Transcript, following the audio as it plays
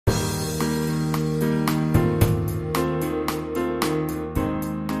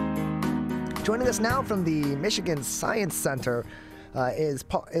Joining us now from the Michigan Science Center is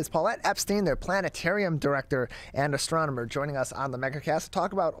Paulette Epstein, their Planetarium director and astronomer, joining us on the MegaCast to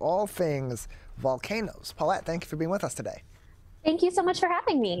talk about all things volcanoes. Paulette, thank you for being with us today. Thank you so much for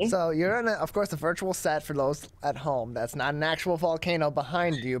having me. So you're in, of course, a virtual set for those at home. That's not an actual volcano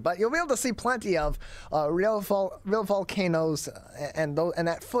behind you, but you'll be able to see plenty of real volcanoes and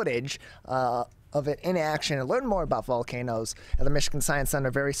that footage of it in action and learn more about volcanoes at the Michigan Science Center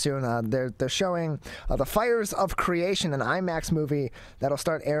very soon. They're showing The Fires of Creation, an IMAX movie that'll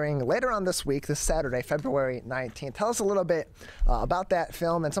start airing later on this week, this Saturday, February 19th. Tell us a little bit about that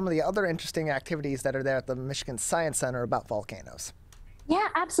film and some of the other interesting activities that are there at the Michigan Science Center about volcanoes. Yeah,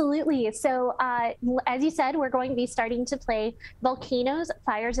 absolutely. So as you said, we're going to be starting to play Volcanoes,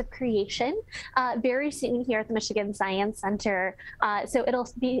 Fires of Creation very soon here at the Michigan Science Center. So it'll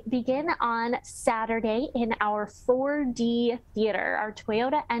begin on Saturday in our 4D theater, our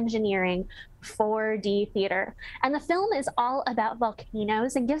Toyota Engineering 4D theater. And the film is all about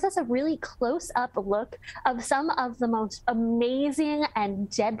volcanoes and gives us a really close-up look of some of the most amazing and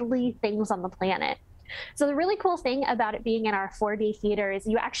deadly things on the planet. So the really cool thing about it being in our 4D theater is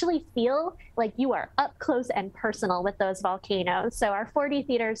you actually feel like you are up close and personal with those volcanoes. So our 4D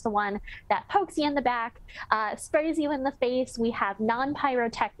theater is the one that pokes you in the back, sprays you in the face. We have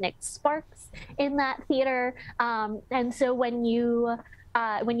non-pyrotechnic sparks in that theater. And so when you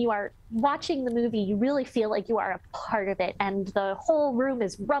are watching the movie, you really feel like you are a part of it, and the whole room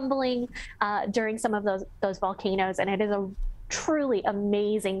is rumbling during some of those volcanoes, and it is a truly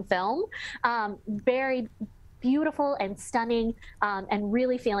amazing film. Very beautiful and stunning, and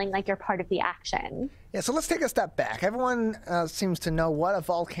really feeling like you're part of the action. Yeah, so let's take a step back. Everyone seems to know what a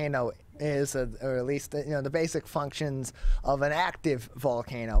volcano is, or at least the basic functions of an active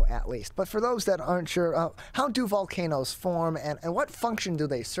volcano, at least. But for those that aren't sure, how do volcanoes form, and what function do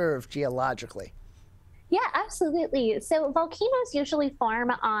they serve geologically? Yeah, absolutely. So volcanoes usually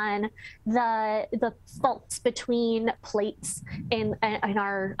form on the faults between plates in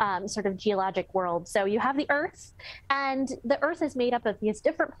our sort of geologic world. So you have the Earth, and the Earth is made up of these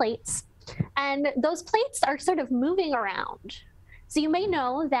different plates, and those plates are sort of moving around. So you may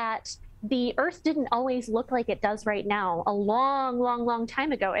know that the Earth didn't always look like it does right now. A long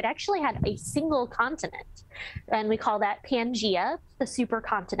time ago, it actually had a single continent, and we call that Pangaea, the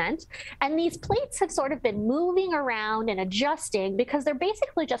supercontinent. And these plates have sort of been moving around and adjusting because they're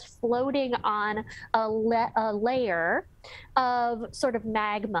basically just floating on a layer of sort of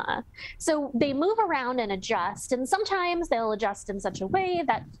magma. So they move around and adjust, and sometimes they'll adjust in such a way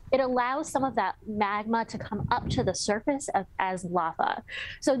that it allows some of that magma to come up to the surface as lava.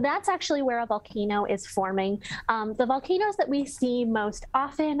 So that's actually where a volcano is forming. The volcanoes that we see most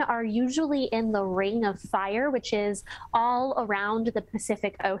often are usually in the Ring of Fire, which is all around the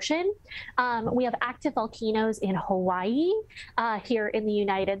Pacific Ocean. We have active volcanoes in Hawaii, here in the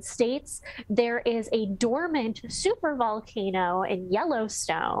United States. There is a dormant supervolcano in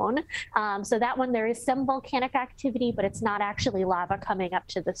Yellowstone. So that one, there is some volcanic activity, but it's not actually lava coming up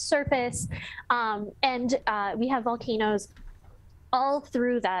to the surface. And we have volcanoes all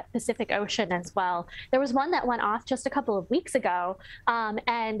through that Pacific Ocean as well. There was one that went off just a couple of weeks ago,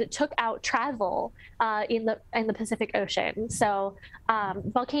 and took out travel in the Pacific Ocean. So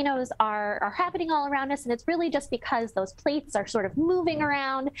volcanoes are happening all around us, and it's really just because those plates are sort of moving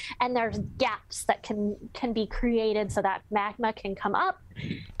around, and there's gaps that can be created so that magma can come up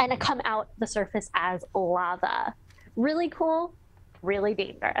and come out the surface as lava. Really cool, really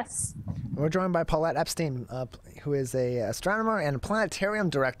dangerous. We're joined by Paulette Epstein, who is an astronomer and planetarium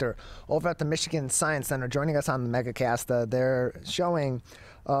director over at the Michigan Science Center, joining us on the MegaCast. Their showing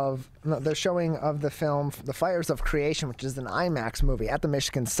of the film The Fires of Creation, which is an IMAX movie at the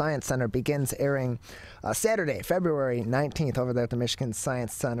Michigan Science Center, begins airing Saturday, February 19th over there at the Michigan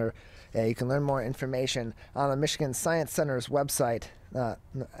Science Center. You can learn more information on the Michigan Science Center's website at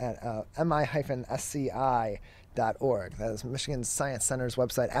mi-sci.org. That is Michigan Science Center's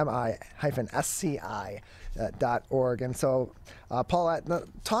website, mi-sci.org. And so, Paulette,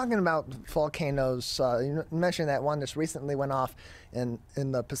 talking about volcanoes, you mentioned that one just recently went off in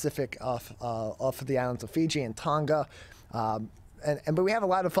the Pacific off the islands of Fiji and Tonga. But we have a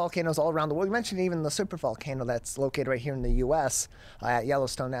lot of volcanoes all around the world. You mentioned even the supervolcano that's located right here in the U.S. At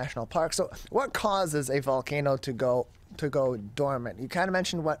Yellowstone National Park. So what causes a volcano to go dormant? You kind of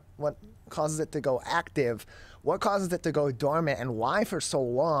mentioned what causes it to go active. What causes it to go dormant, and why for so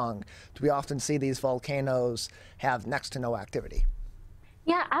long do we often see these volcanoes have next to no activity?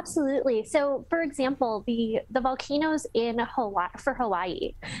 Yeah, absolutely. So, for example, the volcanoes in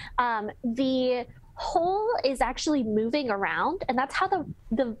Hawaii, the hole is actually moving around, and that's how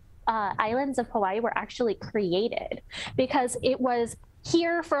the islands of Hawaii were actually created, because it was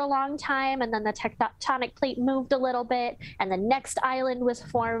here for a long time, and then the tectonic plate moved a little bit, and the next island was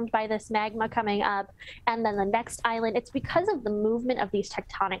formed by this magma coming up, and then the next island. It's because of the movement of these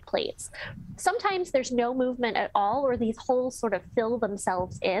tectonic plates. Sometimes there's no movement at all, or these holes sort of fill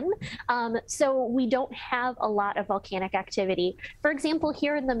themselves in. So we don't have a lot of volcanic activity. For example,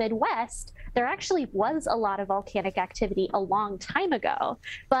 here in the Midwest, there actually was a lot of volcanic activity a long time ago,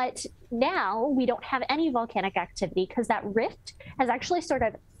 but now we don't have any volcanic activity because that rift has actually sort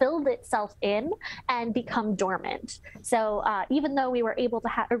of filled itself in and become dormant. So even though we were able to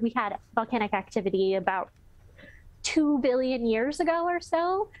have, or we had volcanic activity about 2 billion years ago or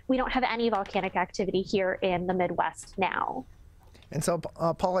so, we don't have any volcanic activity here in the Midwest now. And so,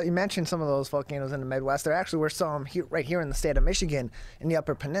 Paula, you mentioned some of those volcanoes in the Midwest. There actually were some right here in the state of Michigan in the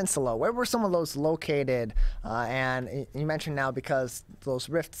Upper Peninsula. Where were some of those located? And you mentioned now because those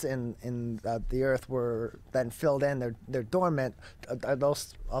rifts in the earth were then filled in, they're dormant. Are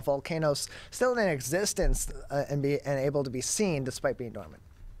those volcanoes still in existence and able to be seen despite being dormant?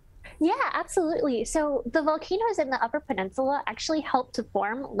 Yeah, absolutely. So the volcanoes in the Upper Peninsula actually helped to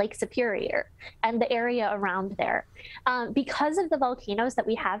form Lake Superior and the area around there. Because of the volcanoes that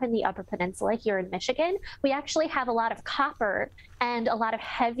we have in the Upper Peninsula here in Michigan, we actually have a lot of copper and a lot of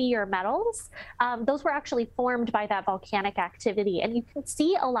heavier metals. Those were actually formed by that volcanic activity. And you can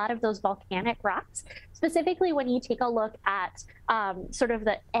see a lot of those volcanic rocks, specifically when you take a look at sort of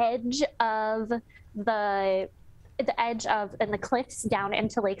the edge of and the cliffs down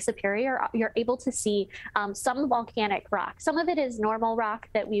into Lake Superior. You're able to see some volcanic rock. Some of it is normal rock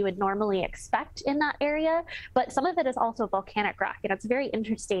that we would normally expect in that area, but some of it is also volcanic rock. And it's very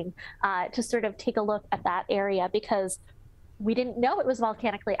interesting to sort of take a look at that area, because we didn't know it was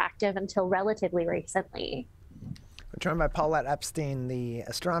volcanically active until relatively recently. We're joined by Paulette Epstein, the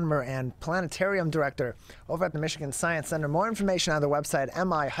astronomer and planetarium director over at the Michigan Science Center. More information on their website,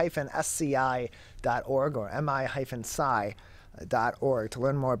 mi-sci.org or mi-sci.org, to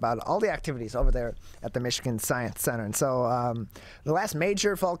learn more about all the activities over there at the Michigan Science Center. And so the last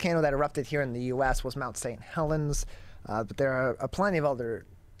major volcano that erupted here in the U.S. was Mount St. Helens, but there are plenty of other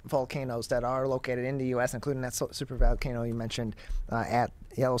volcanoes that are located in the U.S., including that supervolcano you mentioned at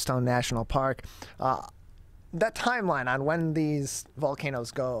Yellowstone National Park. That timeline on when these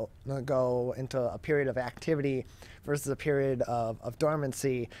volcanoes go into a period of activity versus a period of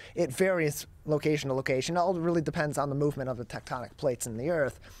dormancy, it varies location to location. It all really depends on the movement of the tectonic plates in the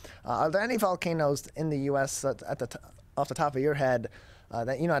Earth. Are there any volcanoes in the U.S. Off the top of your head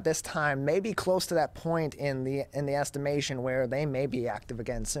that at this time may be close to that point in the estimation where they may be active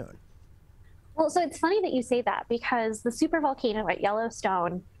again soon? Well, so it's funny that you say that, because the supervolcano at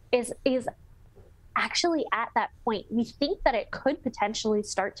Yellowstone is actually at that point. We think that it could potentially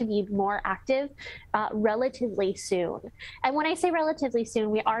start to be more active relatively soon. And when I say relatively soon,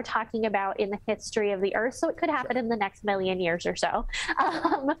 we are talking about in the history of the Earth, so it could happen in the next million years or so.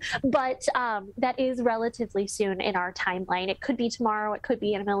 But that is relatively soon in our timeline. It could be tomorrow, it could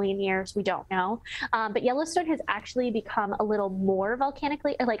be in a million years, we don't know. But Yellowstone has actually become a little more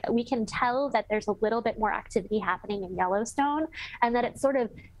volcanically, like we can tell that there's a little bit more activity happening in Yellowstone, and that it's sort of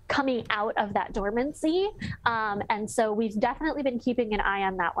coming out of that dormancy. And so we've definitely been keeping an eye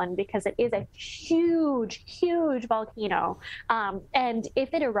on that one, because it is a huge, huge volcano. And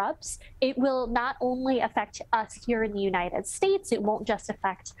if it erupts, it will not only affect us here in the United States, it won't just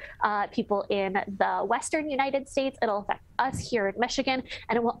affect people in the Western United States, it'll affect us here in Michigan,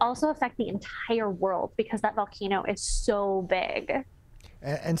 and it will also affect the entire world, because that volcano is so big.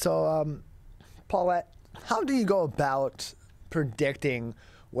 And so, Paulette, how do you go about predicting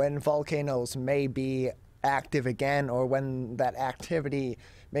when volcanoes may be active again, or when that activity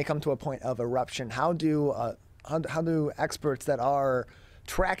may come to a point of eruption? How do experts that are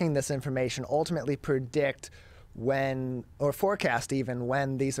tracking this information ultimately predict when, or forecast even,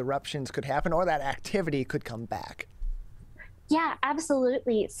 when these eruptions could happen or that activity could come back? Yeah,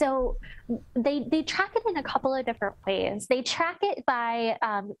 absolutely. So they track it in a couple of different ways. They track it by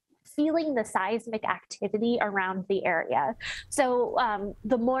feeling the seismic activity around the area. So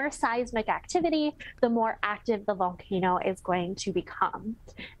the more seismic activity, the more active the volcano is going to become.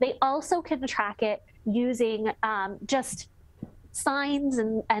 They also can track it using just signs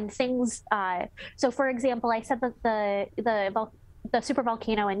and things. So for example, I said that the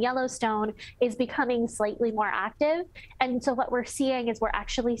supervolcano in Yellowstone is becoming slightly more active. And so what we're seeing is we're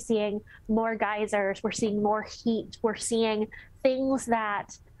actually seeing more geysers, we're seeing more heat, we're seeing things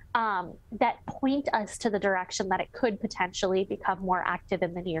that that point us to the direction that it could potentially become more active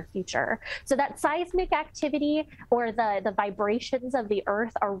in the near future. So that seismic activity or the vibrations of the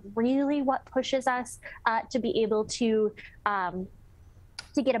Earth are really what pushes us to be able to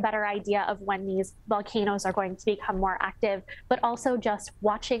get a better idea of when these volcanoes are going to become more active, but also just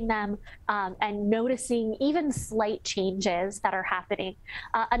watching them and noticing even slight changes that are happening.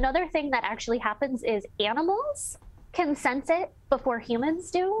 Another thing that actually happens is animals can sense it before humans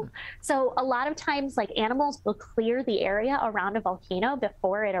do. So a lot of times, like, animals will clear the area around a volcano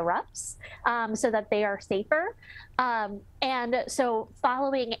before it erupts so that they are safer. And so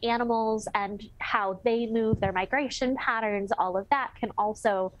following animals and how they move, their migration patterns, all of that can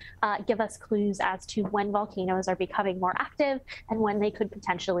also give us clues as to when volcanoes are becoming more active and when they could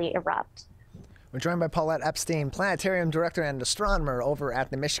potentially erupt. We're joined by Paulette Epstein, Planetarium Director and Astronomer over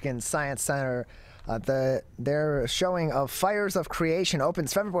at the Michigan Science Center. Their showing of Fires of Creation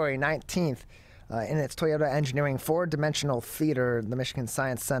opens February 19th in its Toyota Engineering four-dimensional theater. The Michigan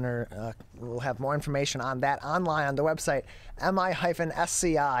Science Center will have more information on that online on the website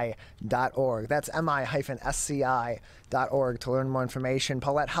mi-sci.org. That's mi-sci.org to learn more information.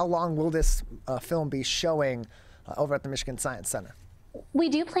 Paulette, how long will this film be showing over at the Michigan Science Center? We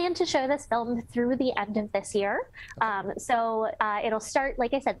do plan to show this film through the end of this year. So it'll start,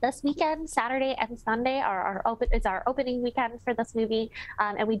 like I said, this weekend. Saturday and Sunday is our opening weekend for this movie.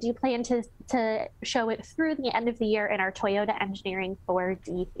 And we do plan to show it through the end of the year in our Toyota Engineering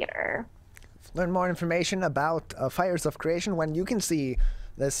 4D theater. Learn more information about Fires of Creation, when you can see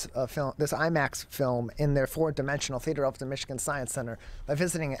this film, this IMAX film, in their four-dimensional theater of the Michigan Science Center by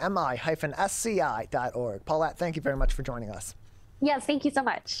visiting mi-sci.org. Paulette, thank you very much for joining us. Yes, thank you so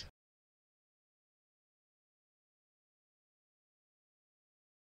much.